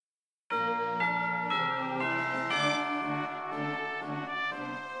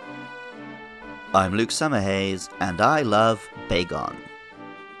I'm Luke Summerhays, and I love Bagon.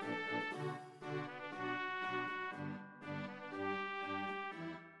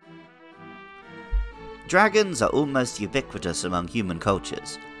 Dragons are almost ubiquitous among human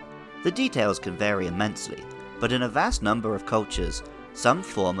cultures. The details can vary immensely, but in a vast number of cultures, some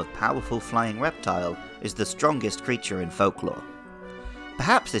form of powerful flying reptile is the strongest creature in folklore.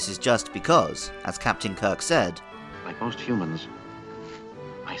 Perhaps this is just because, as Captain Kirk said, like most humans,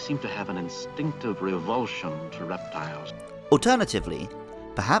 I seem to have an instinctive revulsion to reptiles. Alternatively,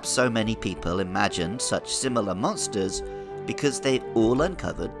 perhaps so many people imagined such similar monsters because they've all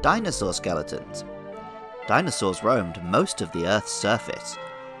uncovered dinosaur skeletons. Dinosaurs roamed most of the Earth's surface,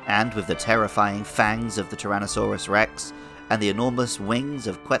 and with the terrifying fangs of the Tyrannosaurus rex and the enormous wings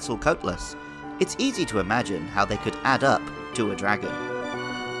of Quetzalcoatlus, it's easy to imagine how they could add up to a dragon.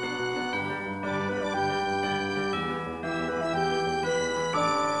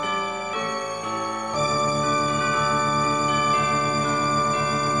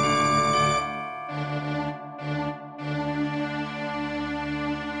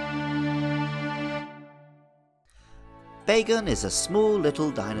 Bagon is a small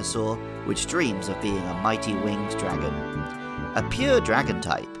little dinosaur which dreams of being a mighty winged dragon. A pure dragon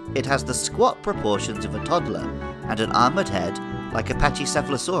type, it has the squat proportions of a toddler and an armoured head like a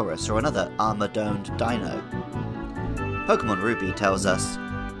Pachycephalosaurus or another armour-domed dino. Pokemon Ruby tells us,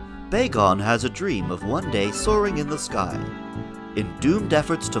 Bagon has a dream of one day soaring in the sky. In doomed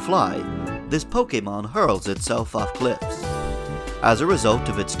efforts to fly, this Pokemon hurls itself off cliffs. As a result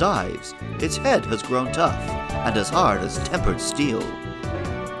of its dives, its head has grown tough and as hard as tempered steel.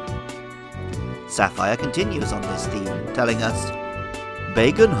 Sapphire continues on this theme, telling us,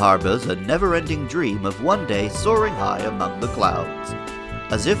 Bagon harbors a never-ending dream of one day soaring high among the clouds.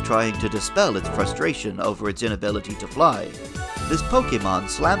 As if trying to dispel its frustration over its inability to fly, this Pokemon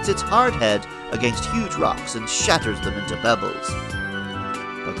slams its hard head against huge rocks and shatters them into pebbles.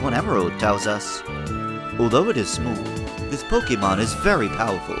 Pokemon Emerald tells us, although it is small, this Pokemon is very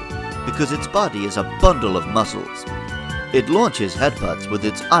powerful, because its body is a bundle of muscles. It launches headbutts with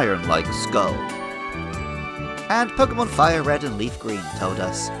its iron-like skull. And Pokemon Fire Red and Leaf Green told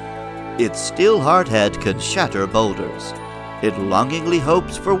us, its steel hard head can shatter boulders. It longingly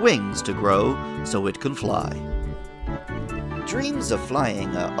hopes for wings to grow so it can fly. Dreams of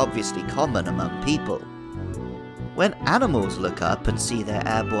flying are obviously common among people. When animals look up and see their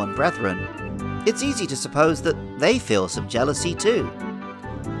airborne brethren, it's easy to suppose that they feel some jealousy too.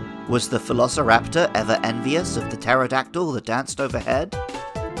 Was the Velociraptor ever envious of the pterodactyl that danced overhead?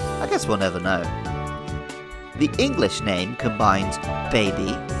 I guess we'll never know. The English name combines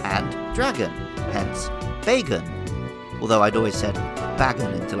baby and dragon, hence Bagon. Although I'd always said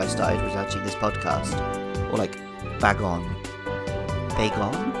Bagon until I started researching this podcast. Or like Bagon.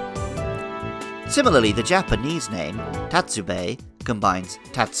 Bagon? Similarly, the Japanese name, Tatsube, combines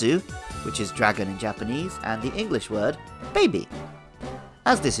tatsu, which is dragon in Japanese, and the English word baby.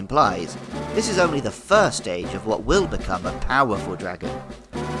 As this implies, this is only the first stage of what will become a powerful dragon.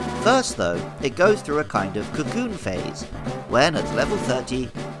 First though, it goes through a kind of cocoon phase, when at level 30,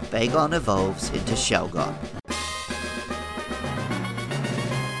 Bagon evolves into Shelgon.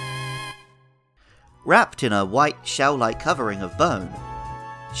 Wrapped in a white shell-like covering of bone,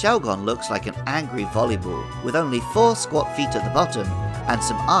 Shelgon looks like an angry volleyball with only 4 squat feet at the bottom and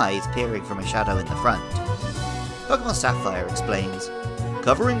some eyes peering from a shadow in the front. Pokemon Sapphire explains,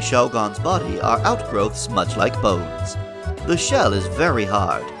 covering Shelgon's body are outgrowths much like bones. The shell is very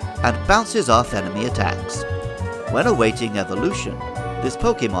hard and bounces off enemy attacks. When awaiting evolution, this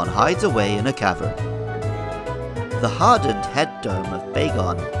Pokemon hides away in a cavern. The hardened head dome of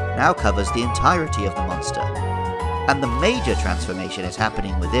Bagon now covers the entirety of the monster, and the major transformation is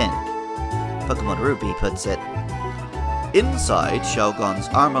happening within. Pokemon Ruby puts it, inside Shelgon's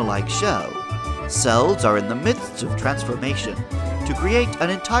armor-like shell, cells are in the midst of transformation to create an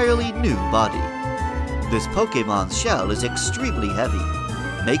entirely new body. This Pokemon's shell is extremely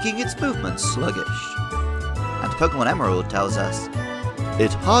heavy, making its movements sluggish. And Pokemon Emerald tells us,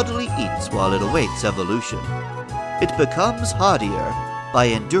 it hardly eats while it awaits evolution. It becomes hardier by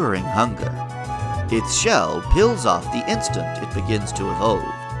enduring hunger. Its shell peels off the instant it begins to evolve.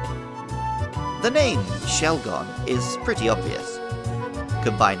 The name Shelgon is pretty obvious,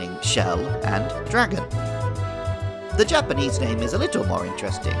 combining shell and dragon. The Japanese name is a little more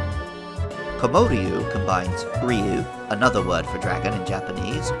interesting. Komoryu combines ryu, another word for dragon in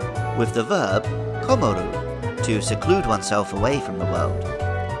Japanese, with the verb komoru, to seclude oneself away from the world.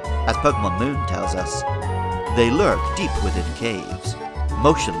 As Pokemon Moon tells us, they lurk deep within caves,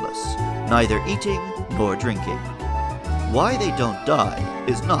 motionless, neither eating nor drinking. Why they don't die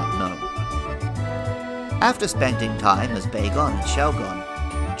is not known. After spending time as Bagon and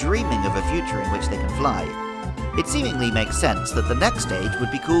Shelgon, dreaming of a future in which they can fly, it seemingly makes sense that the next stage would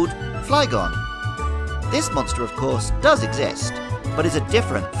be called Flygon. This monster, of course, does exist, but is a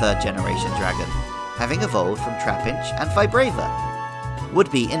different third-generation dragon, having evolved from Trapinch and Vibrava.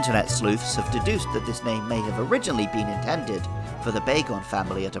 Would-be internet sleuths have deduced that this name may have originally been intended for the Bagon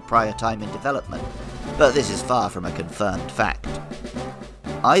family at a prior time in development, but this is far from a confirmed fact.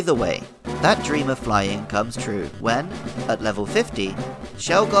 Either way, that dream of flying comes true when, at level 50,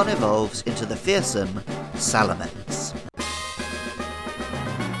 Shelgon evolves into the fearsome Salamence.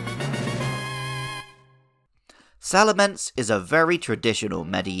 Salamence is a very traditional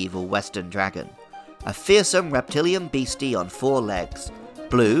medieval Western dragon, a fearsome reptilian beastie on 4 legs,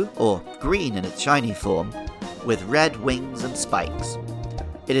 blue or green in its shiny form, with red wings and spikes.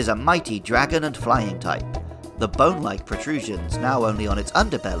 It is a mighty dragon and flying type, the bone-like protrusions now only on its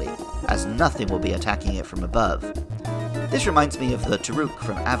underbelly, as nothing will be attacking it from above. This reminds me of the Taruk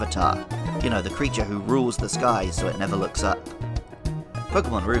from Avatar, you know, the creature who rules the skies so it never looks up.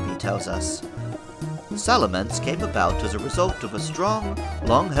 Pokemon Ruby tells us, Salamence came about as a result of a strong,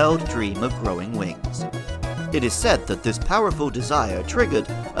 long-held dream of growing wings. It is said that this powerful desire triggered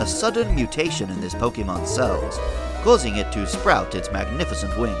a sudden mutation in this Pokemon's cells, causing it to sprout its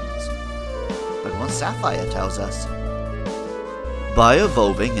magnificent wings. Pokemon Sapphire tells us, by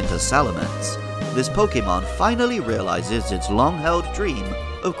evolving into Salamence, this Pokemon finally realizes its long-held dream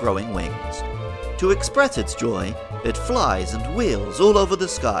of growing wings. To express its joy, it flies and wheels all over the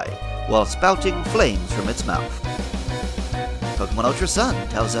sky, while spouting flames from its mouth. Pokemon Ultra Sun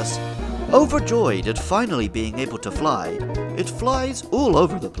tells us, overjoyed at finally being able to fly, it flies all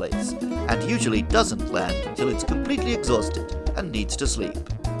over the place, and usually doesn't land until it's completely exhausted and needs to sleep.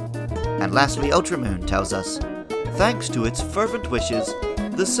 And lastly, Ultra Moon tells us, thanks to its fervent wishes,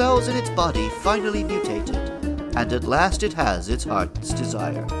 the cells in its body finally mutated, and at last it has its heart's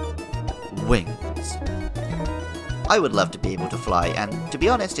desire. Wings. I would love to be able to fly, and to be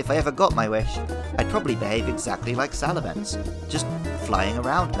honest, if I ever got my wish, I'd probably behave exactly like Salamence, just flying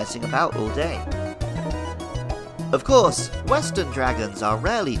around, messing about all day. Of course, Western dragons are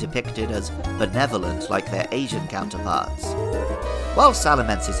rarely depicted as benevolent like their Asian counterparts. While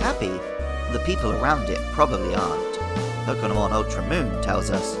Salamence is happy, the people around it probably aren't. Pokemon Ultra Moon tells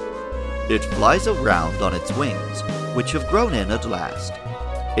us, it flies around on its wings, which have grown in at last.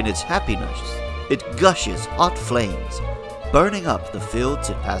 In its happiness, it gushes hot flames, burning up the fields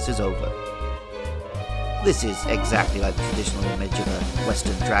it passes over. This is exactly like the traditional image of a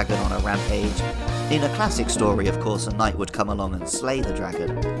Western dragon on a rampage. In a classic story, of course, a knight would come along and slay the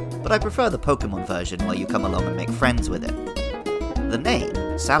dragon, but I prefer the Pokemon version where you come along and make friends with it. The name,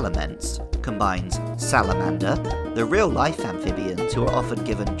 Salamence, combines salamander, the real-life amphibians who are often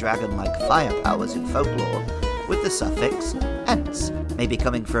given dragon-like fire powers in folklore, with the suffix ence, maybe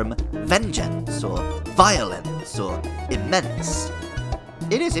coming from vengeance or violence or immense.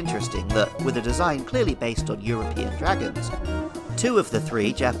 It is interesting that, with a design clearly based on European dragons, 2 of the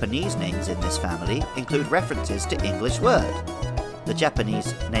 3 Japanese names in this family include references to English word. The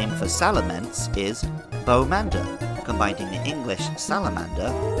Japanese name for Salamence is Bowmander, combining the English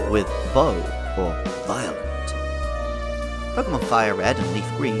salamander with bow or violent. Pokemon Fire Red and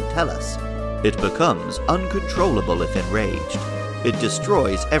Leaf Green tell us, it becomes uncontrollable if enraged. It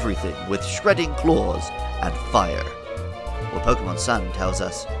destroys everything with shredding claws and fire. While Pokemon Sun tells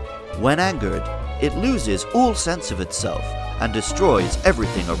us, when angered, it loses all sense of itself and destroys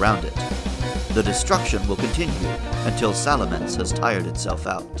everything around it. The destruction will continue until Salamence has tired itself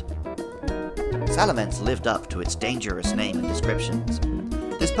out. Salamence lived up to its dangerous name and descriptions.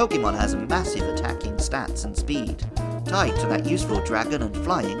 This Pokemon has massive attacking stats and speed, tied to that useful dragon and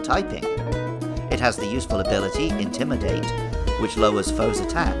flying typing. It has the useful ability Intimidate, which lowers foes'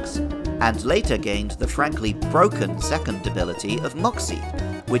 attacks, and later gained the frankly broken second ability of Moxie,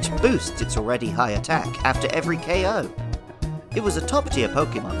 which boosts its already high attack after every KO. It was a top-tier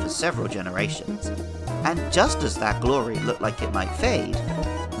Pokemon for several generations, and just as that glory looked like it might fade,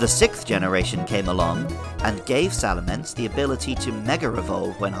 the 6th generation came along and gave Salamence the ability to Mega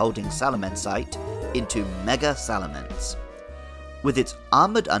Evolve when holding Salamencite into Mega Salamence. With its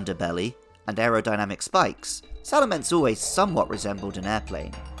armoured underbelly and aerodynamic spikes, Salamence always somewhat resembled an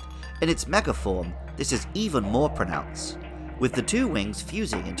airplane. In its Mega form, this is even more pronounced, with the 2 wings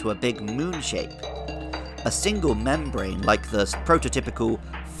fusing into a big moon shape. A single membrane like the prototypical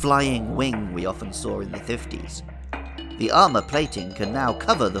flying wing we often saw in the 50s. The armor plating can now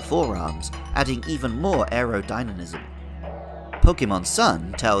cover the forearms, adding even more aerodynamism. Pokemon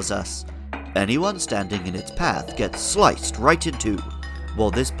Sun tells us, anyone standing in its path gets sliced right in two,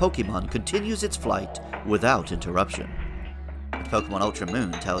 while this Pokemon continues its flight without interruption. But Pokemon Ultra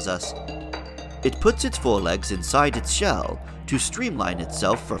Moon tells us, it puts its forelegs inside its shell to streamline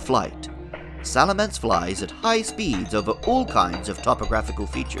itself for flight. Salamence flies at high speeds over all kinds of topographical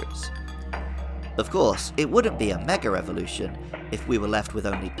features. Of course, it wouldn't be a Mega Evolution if we were left with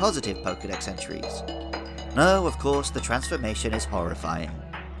only positive Pokédex entries. No, of course, the transformation is horrifying.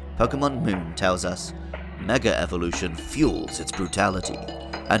 Pokemon Moon tells us, Mega Evolution fuels its brutality,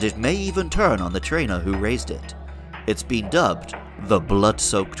 and it may even turn on the trainer who raised it. It's been dubbed the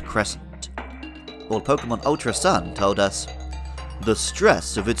Blood-Soaked Crescent. While Pokemon Ultra Sun told us, the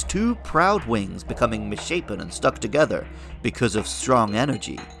stress of its two proud wings becoming misshapen and stuck together because of strong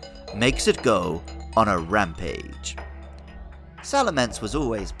energy makes it go on a rampage. Salamence was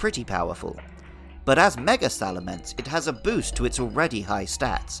always pretty powerful, but as Mega Salamence it has a boost to its already high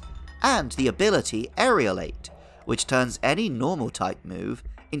stats, and the ability Aerialate, which turns any normal type move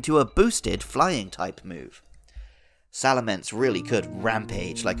into a boosted flying type move. Salamence really could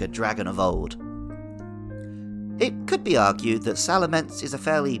rampage like a dragon of old. It could be argued that Salamence is a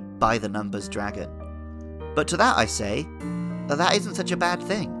fairly by-the-numbers dragon, but to that I say, that isn't such a bad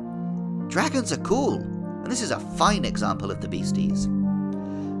thing. Dragons are cool, and this is a fine example of the beasties.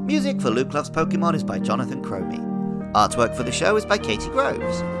 Music for Luke Loves Pokemon is by Jonathan Cromie. Artwork for the show is by Katie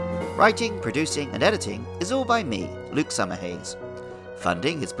Groves. Writing, producing, and editing is all by me, Luke Summerhays.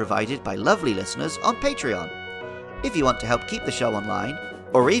 Funding is provided by lovely listeners on Patreon. If you want to help keep the show online,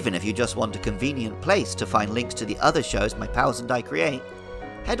 or even if you just want a convenient place to find links to the other shows my pals and I create,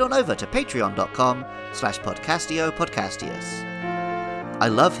 head on over to patreon.com/podcastiopodcastius. I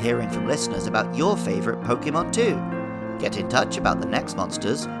love hearing from listeners about your favourite Pokemon too. Get in touch about the next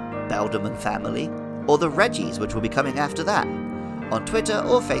monsters, Beldum family, or the Reggies which will be coming after that, on Twitter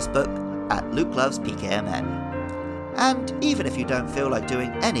or Facebook at LukeLovesPKMN. And even if you don't feel like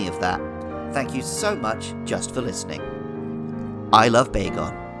doing any of that, thank you so much just for listening. I love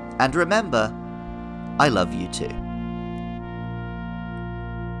Bagon, and remember, I love you too.